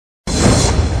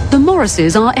The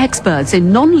Morrises are experts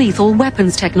in non-lethal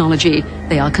weapons technology.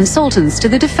 They are consultants to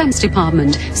the Defense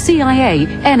Department, CIA,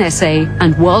 NSA,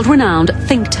 and world-renowned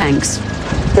think tanks.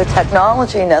 The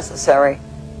technology necessary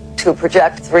to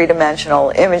project three-dimensional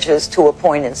images to a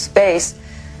point in space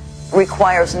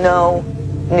requires no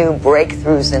new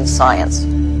breakthroughs in science.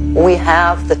 We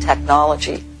have the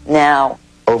technology now.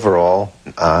 Overall,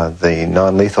 the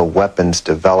non-lethal weapons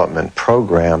development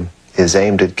program is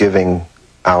aimed at giving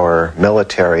our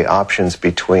military options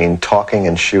between talking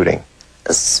and shooting.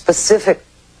 Specific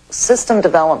system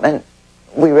development,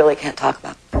 we really can't talk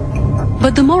about.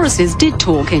 But the Morrises did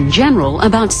talk in general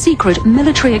about secret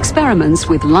military experiments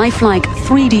with lifelike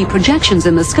 3D projections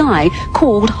in the sky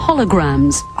called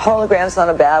holograms. Holograms on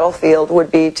a battlefield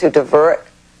would be to divert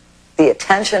the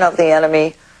attention of the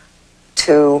enemy,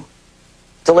 to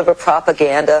deliver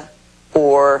propaganda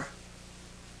or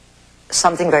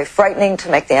something very frightening to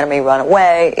make the enemy run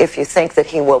away if you think that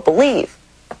he will believe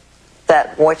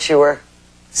that what you are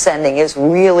sending is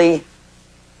really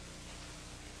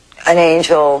an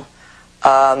angel,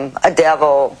 a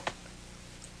devil,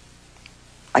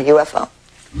 a UFO.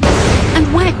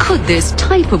 And where could this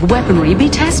type of weaponry be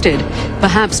tested?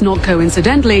 Perhaps not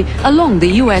coincidentally, along the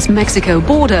US-Mexico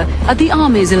border at the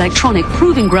Army's electronic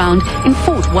proving ground in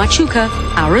Fort Huachuca,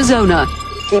 Arizona.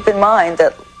 Keep in mind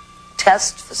that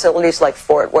test facilities like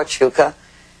Fort Huachuca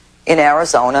in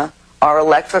Arizona are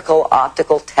electrical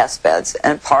optical test beds,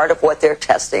 and part of what they're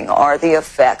testing are the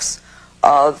effects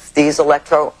of these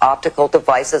electro-optical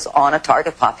devices on a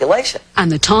target population.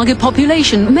 And the target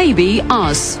population may be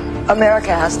us.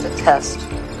 America has to test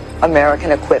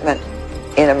American equipment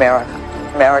in America.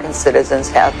 American citizens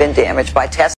have been damaged by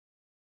testing.